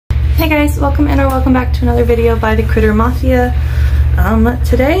Hey guys, welcome in or welcome back to another video by the Critter Mafia.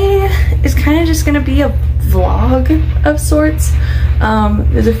 Today is kind of just gonna be a vlog of sorts.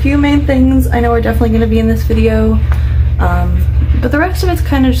 There's a few main things I know are definitely gonna be in this video, but the rest of it's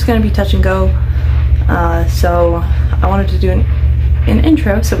kind of just gonna be touch and go. So I wanted to do an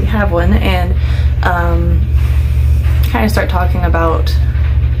intro, so we have one, and kind of start talking about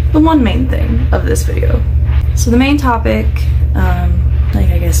the one main thing of this video. So the main topic, like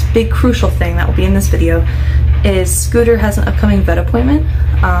I guess big crucial thing that will be in this video, is Scooter has an upcoming vet appointment.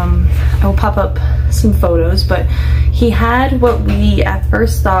 I will pop up some photos, but he had what we at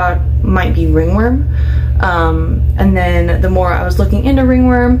first thought might be ringworm, and then the more I was looking into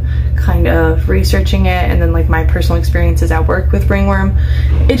ringworm, kind of researching it, and then like my personal experiences at work with ringworm,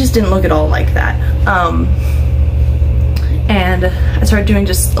 it just didn't look at all like that. And I started doing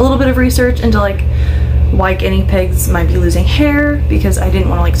just a little bit of research into like why guinea pigs might be losing hair, because I didn't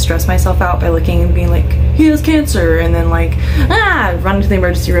want to like stress myself out by looking and being like, he has cancer, and then like, run to the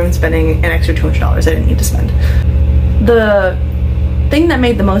emergency room and spending an extra $200 I didn't need to spend. The thing that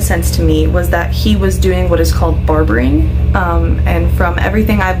made the most sense to me was that he was doing what is called barbering, and from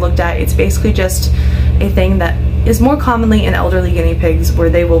everything I've looked at, it's basically just a thing that is more commonly in elderly guinea pigs, where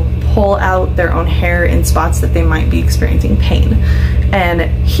they will pull out their own hair in spots that they might be experiencing pain. And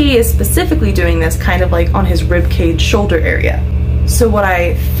he is specifically doing this kind of like on his rib cage shoulder area. So what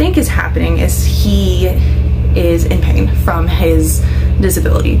I think is happening is he is in pain from his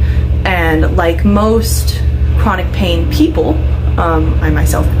disability. And like most chronic pain people, I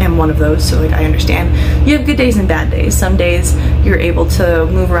myself am one of those, so like I understand. You have good days and bad days. Some days you're able to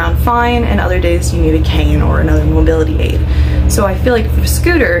move around fine, and other days you need a cane or another mobility aid. So I feel like for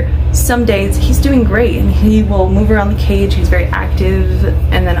Scooter, some days he's doing great and he will move around the cage, he's very active,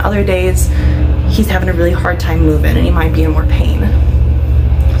 and then other days he's having a really hard time moving and he might be in more pain.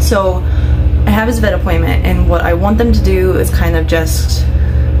 So I have his vet appointment, and what I want them to do is kind of just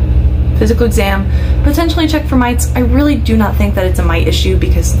physical exam, potentially check for mites. I really do not think that it's a mite issue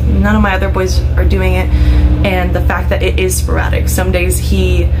because none of my other boys are doing it, and the fact that it is sporadic. Some days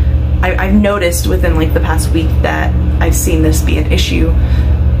I've noticed within like the past week that I've seen this be an issue.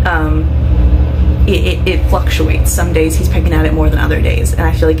 It fluctuates. Some days he's picking at it more than other days, and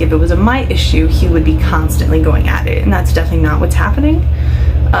I feel like if it was a mite issue, he would be constantly going at it, and that's definitely not what's happening.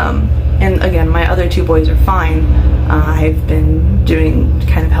 And again, my other two boys are fine. I've been doing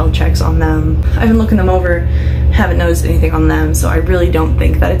kind of health checks on them. I've been looking them over, haven't noticed anything on them, so I really don't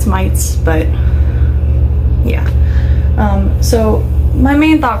think that it's mites, but yeah. So my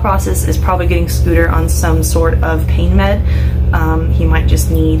main thought process is probably getting Scooter on some sort of pain med. He might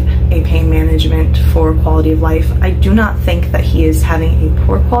just need a pain management for quality of life. I do not think that he is having a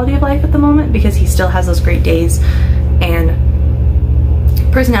poor quality of life at the moment, because he still has those great days, and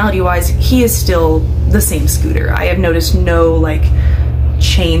personality-wise, he is still the same Scooter. I have noticed no like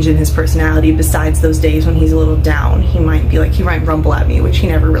change in his personality besides those days when he's a little down. He might be like, he might rumble at me, which he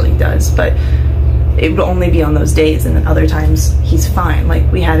never really does, but it would only be on those days, and then other times he's fine. Like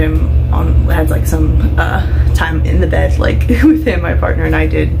we had him on, had like some time in the bed, like with him, my partner and I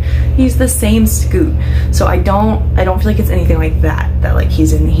did. He's the same Scoot. So I don't feel like it's anything like that like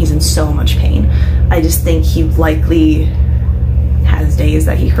he's in so much pain. I just think he likely has days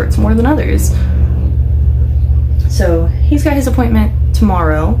that he hurts more than others. So he's got his appointment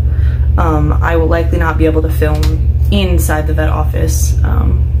tomorrow. I will likely not be able to film inside the vet office,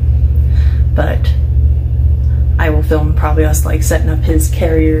 but I will film probably us like setting up his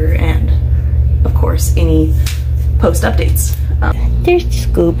carrier and of course any post updates. There's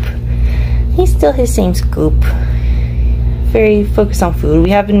Scoop. He's still his same Scoop. Very focused on food. We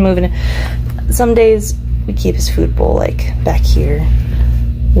have been moving. Some days we keep his food bowl like back here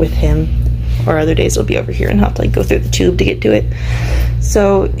with him, or other days it'll be over here and have to like go through the tube to get to it.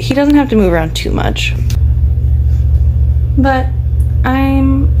 So he doesn't have to move around too much. But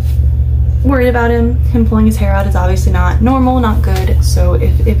I'm worried about him. Him pulling his hair out is obviously not normal, not good. So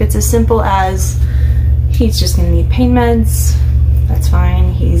if it's as simple as he's just gonna need pain meds, that's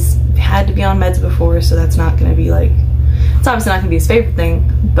fine. He's had to be on meds before, so that's not gonna be like, it's obviously not gonna be his favorite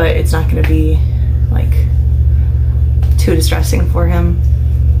thing, but it's not gonna be like too distressing for him.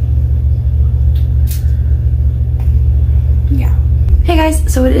 Yeah. Hey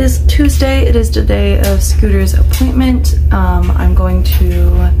guys, so it is Tuesday. It is the day of Scooter's appointment. I'm going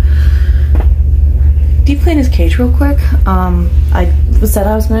to deep clean his cage real quick. I said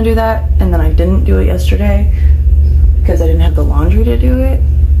I was gonna do that, and then I didn't do it yesterday because I didn't have the laundry to do it.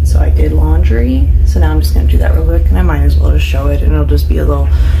 So I did laundry. So now I'm just gonna do that real quick, and I might as well just show it, and it'll just be a little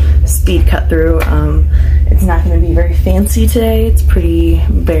speed cut through. It's not going to be very fancy today. It's pretty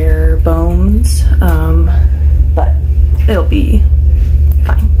bare bones, but it'll be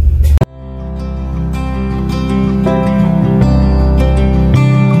fine.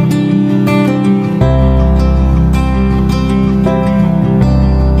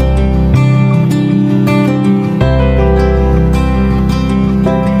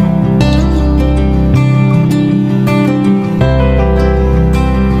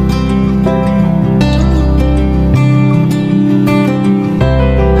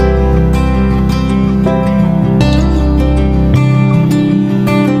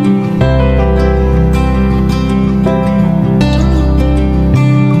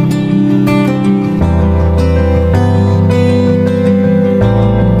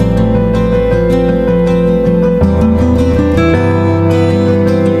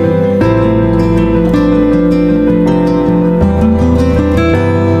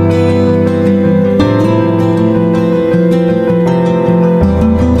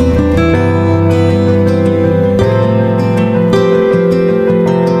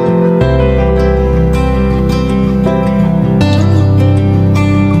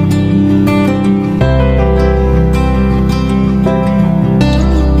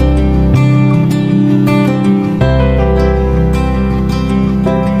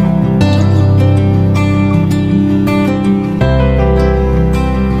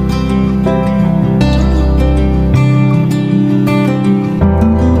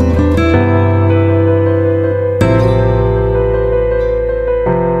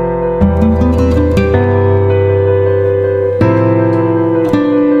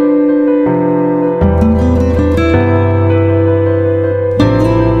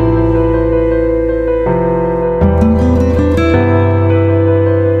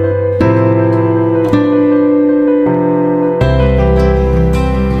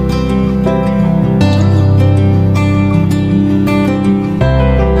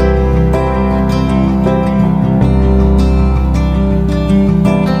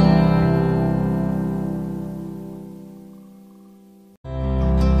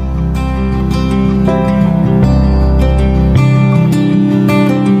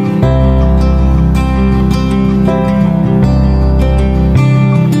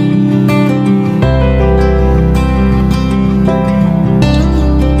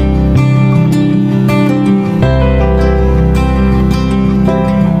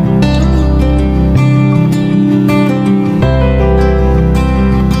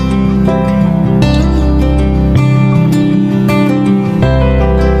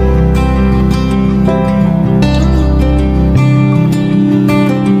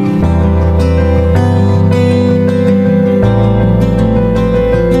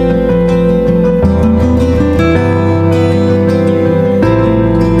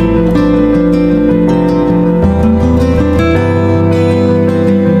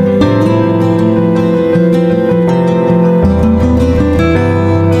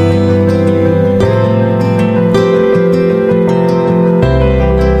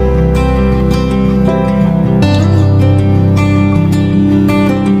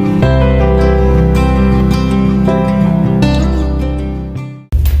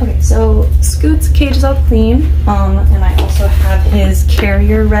 Scoot's cage is all clean, and I also have his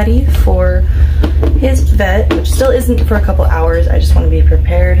carrier ready for his vet, which still isn't for a couple hours. I just want to be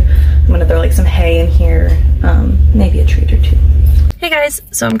prepared. I'm gonna throw like some hay in here, maybe a treat or two. Hey guys,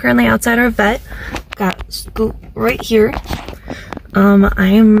 so I'm currently outside our vet. Got Scoot right here. I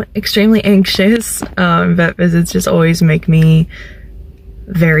am extremely anxious. Vet visits just always make me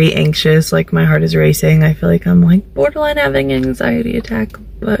very anxious, like my heart is racing. I feel like I'm like borderline having an anxiety attack,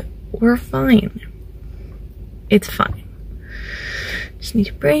 but we're fine. It's fine. Just need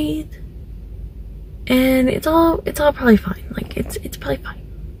to breathe, and it's all probably fine. Like it's probably fine.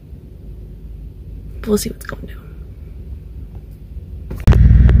 We'll see what's going down.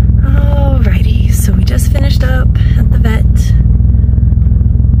 Alrighty, so we just finished up at the vet,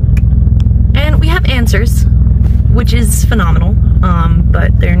 and we have answers, which is phenomenal,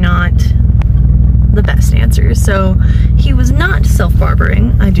 but they're not the best answers. So he was not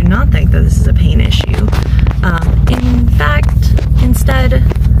self-barbering. I do not think that this is a pain issue. In fact, instead,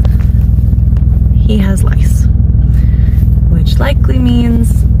 he has lice, which likely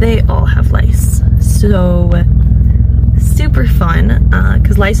means they all have lice. So super fun,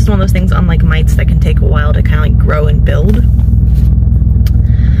 because lice is one of those things, unlike mites, that can take a while to kind of like grow and build.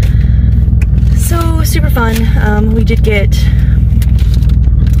 So super fun. We did get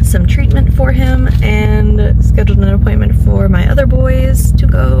some treatment for him and scheduled an appointment for my other boys to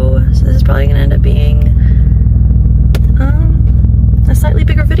go. So this is probably gonna end up being a slightly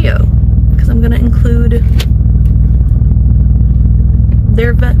bigger video because I'm gonna include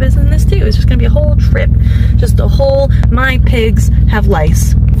their vet visit in this too. It's just gonna be a whole trip. Just a whole my pigs have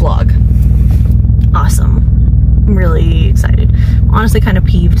lice vlog. Awesome. I'm really excited. I'm honestly kind of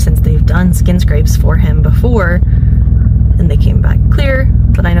peeved since they've done skin scrapes for him before and they came back clear,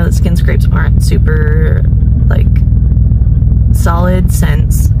 but I know that skin scrapes aren't super like solid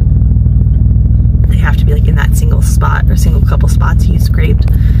since they have to be like in that single spot or single couple spots you scraped.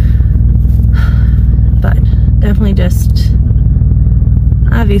 But definitely just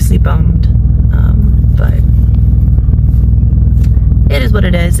obviously bummed, but it is what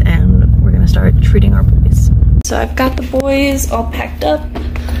it is, and we're gonna start treating our boys. So I've got the boys all packed up,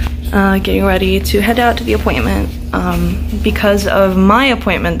 getting ready to head out to the appointment. Because of my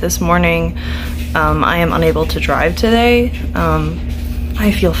appointment this morning, I am unable to drive today.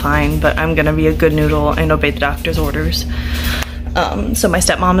 I feel fine, but I'm gonna be a good noodle and obey the doctor's orders. So my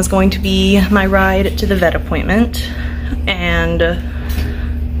stepmom is going to be my ride to the vet appointment, and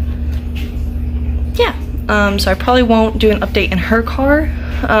yeah, so I probably won't do an update in her car,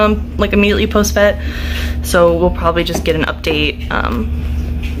 like immediately post vet, so we'll probably just get an update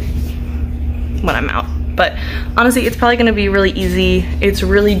when I'm out. But honestly, it's probably gonna be really easy. It's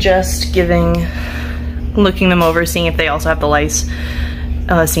really just looking them over, seeing if they also have the lice,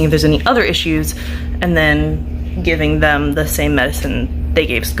 seeing if there's any other issues, and then giving them the same medicine they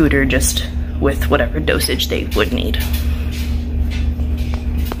gave Scooter, just with whatever dosage they would need.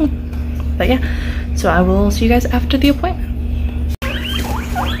 But yeah, so I will see you guys after the appointment.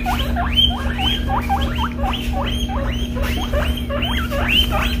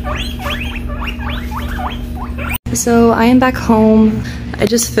 So I am back home. I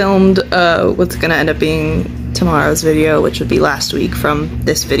just filmed what's gonna end up being tomorrow's video, which would be last week from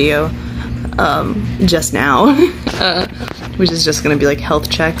this video, just now, which is just gonna be like health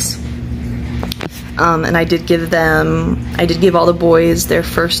checks. And I did give all the boys their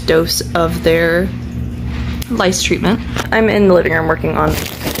first dose of their lice treatment. I'm in the living room working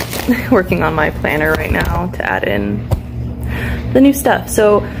on my planner right now to add in the new stuff.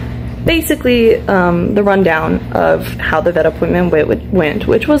 So basically, the rundown of how the vet appointment went,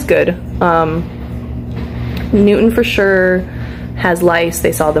 which was good. Newton for sure has lice.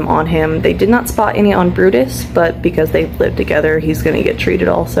 They saw them on him. They did not spot any on Brutus, but because they live together, he's gonna get treated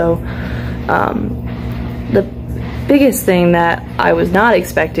also. The biggest thing that I was not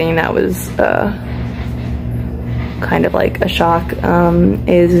expecting, that was kind of like a shock,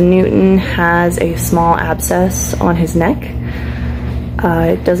 is Newton has a small abscess on his neck.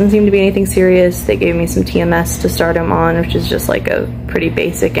 It doesn't seem to be anything serious. They gave me some TMS to start him on, which is just like a pretty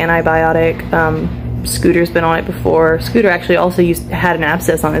basic antibiotic. Scooter's been on it before. Scooter actually also had an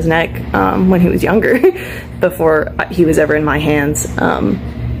abscess on his neck when he was younger, before he was ever in my hands.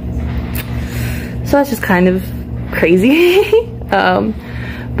 So that's just kind of crazy.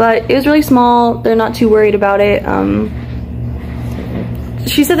 But it was really small. They're not too worried about it.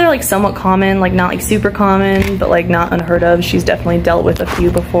 She said they're like somewhat common, like not like super common, but like not unheard of. She's definitely dealt with a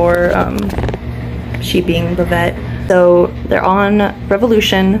few before, she being the vet. So they're on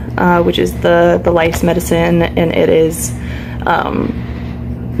Revolution, which is the lice medicine, and it is,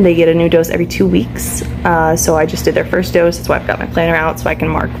 they get a new dose every 2 weeks. So I just did their first dose. That's why I've got my planner out, so I can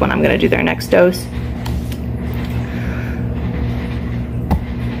mark when I'm gonna do their next dose.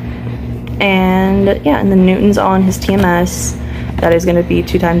 And yeah, and then Newton's on his TMS. That is gonna be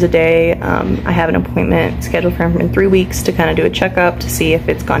 2 times a day. I have an appointment scheduled for him in 3 weeks to kind of do a checkup to see if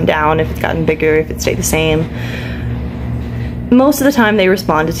it's gone down, if it's gotten bigger, if it stayed the same. Most of the time they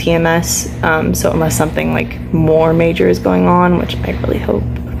respond to TMS, so unless something like more major is going on, which I really hope,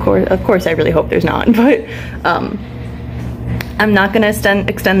 of course I really hope there's not, but I'm not gonna extend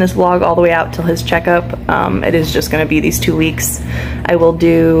this vlog all the way out till his checkup. It is just gonna be these 2 weeks. I will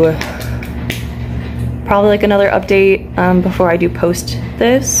do probably like another update before I do post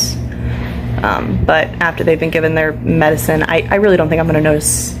this, but after they've been given their medicine, I really don't think I'm gonna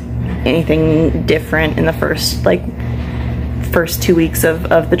notice anything different in the first 2 weeks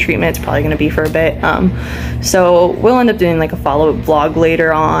of the treatment. It's probably gonna be for a bit, so we'll end up doing like a follow-up vlog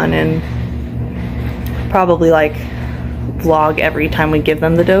later on, and probably like vlog every time we give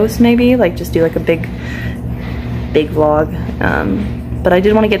them the dose, maybe like just do like a big vlog. But I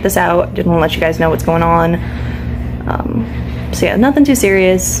did want to get this out, didn't want to let you guys know what's going on. So yeah, nothing too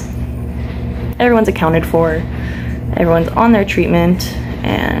serious. Everyone's accounted for. Everyone's on their treatment,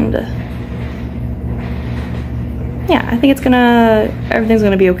 and yeah, I think everything's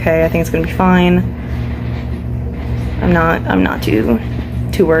gonna be okay. I think it's gonna be fine. I'm not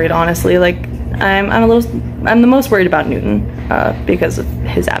too worried, honestly. Like I'm the most worried about Newton because of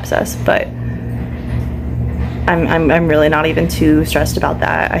his abscess, but I'm really not even too stressed about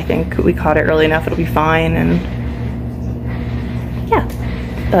that. I think we caught it early enough, it'll be fine, and yeah.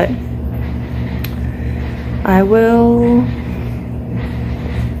 But I will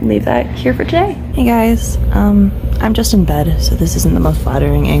leave that here for today. Hey guys, I'm just in bed, so this isn't the most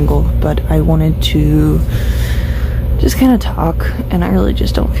flattering angle, but I wanted to just kind of talk, and I really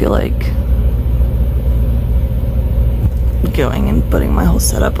just don't feel like going and putting my whole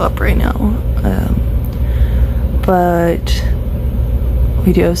setup up right now. But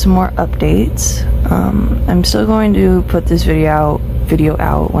we do have some more updates. I'm still going to put this video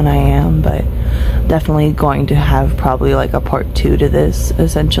out when I am, but definitely going to have probably like a part 2 to this,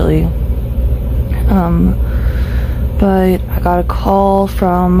 essentially. But I got a call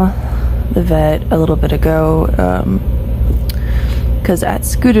from the vet a little bit ago, because at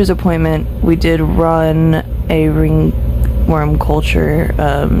Scooter's appointment we did run a ringworm culture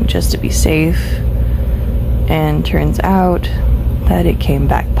just to be safe, and turns out that it came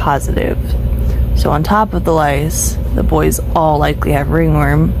back positive. So on top of the lice, the boys all likely have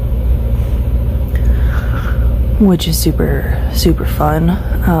ringworm, which is super fun.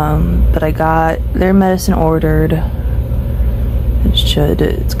 But I got their medicine ordered.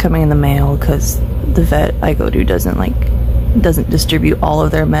 It's coming in the mail because the vet I go to doesn't distribute all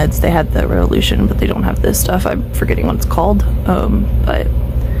of their meds. They had the Revolution, but they don't have this stuff. I'm forgetting what it's called. But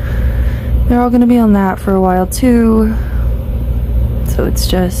they're all gonna be on that for a while too. So it's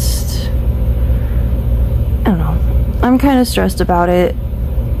just, I don't know. I'm kind of stressed about it,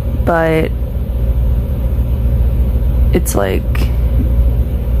 but it's like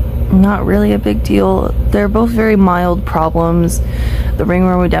not really a big deal. They're both very mild problems. The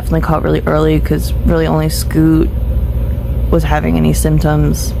ringworm we definitely caught really early because really only Scoot was having any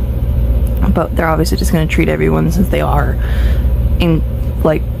symptoms, but they're obviously just going to treat everyone since they are in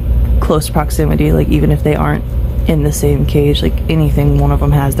like close proximity. Like even if they aren't in the same cage, like anything one of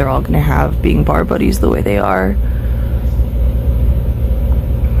them has, they're all going to have, being bar buddies the way they are.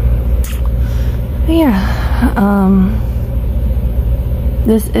 But yeah,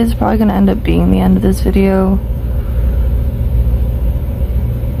 this is probably going to end up being the end of this video.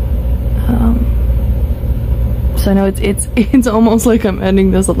 So I know it's almost like I'm ending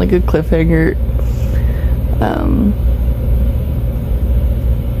this on like a cliffhanger.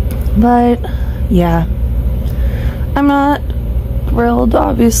 But yeah, I'm not thrilled,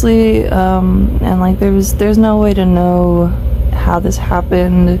 obviously, and like there's no way to know how this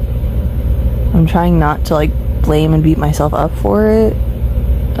happened. I'm trying not to like blame and beat myself up for it,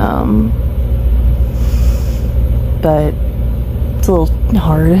 but it's a little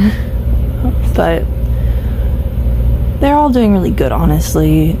hard. But they're all doing really good,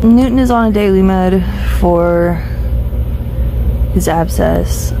 honestly. Newton is on a daily med for his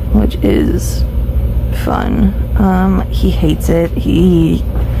abscess, which is fun. He hates it. He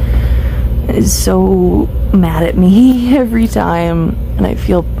is so mad at me every time, and I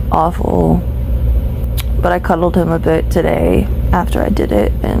feel awful. But I cuddled him a bit today after I did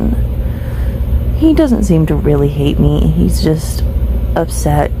it, and he doesn't seem to really hate me. He's just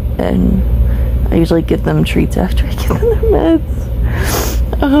upset, and I usually give them treats after I give them their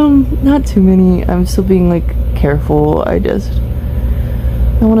meds. Not too many. I'm still being like careful. I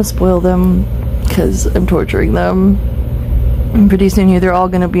want to spoil them because I'm torturing them. And pretty soon here they're all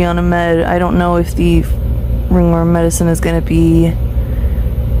going to be on a med. I don't know if the ringworm medicine is going to be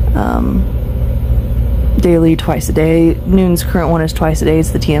daily, twice a day. Noon's current one is twice a day.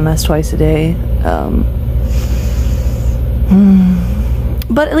 It's the TMS twice a day.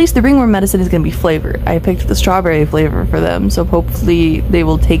 But at least the ringworm medicine is going to be flavored. I picked the strawberry flavor for them, so hopefully they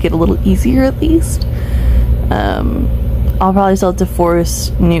will take it a little easier at least. I'll probably still have to force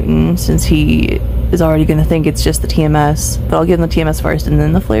Newton since he is already going to think it's just the TMS, but I'll give him the TMS first and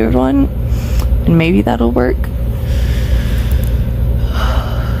then the flavored one, and maybe that'll work.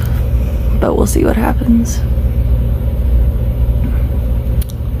 But we'll see what happens.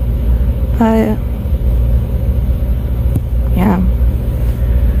 Yeah.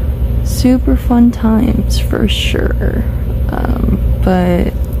 Super fun times for sure.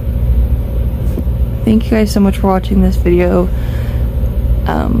 But thank you guys so much for watching this video.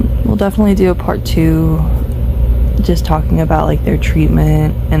 We'll definitely do a part 2 just talking about like their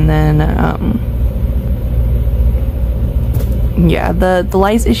treatment, and then yeah, the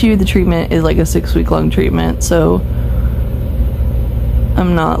lice issue, the treatment is like a 6-week long treatment, so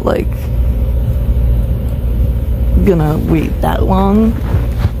I'm not like gonna wait that long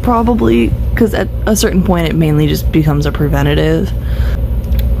probably, because at a certain point it mainly just becomes a preventative.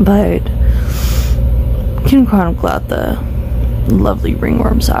 But can chronicle out the lovely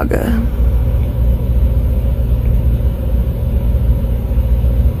ringworm saga.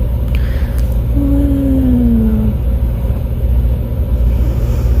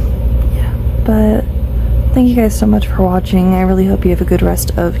 thank you guys so much for watching. I really hope you have a good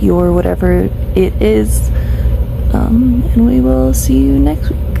rest of your whatever it is. And we will see you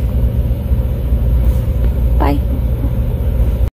next week. Bye.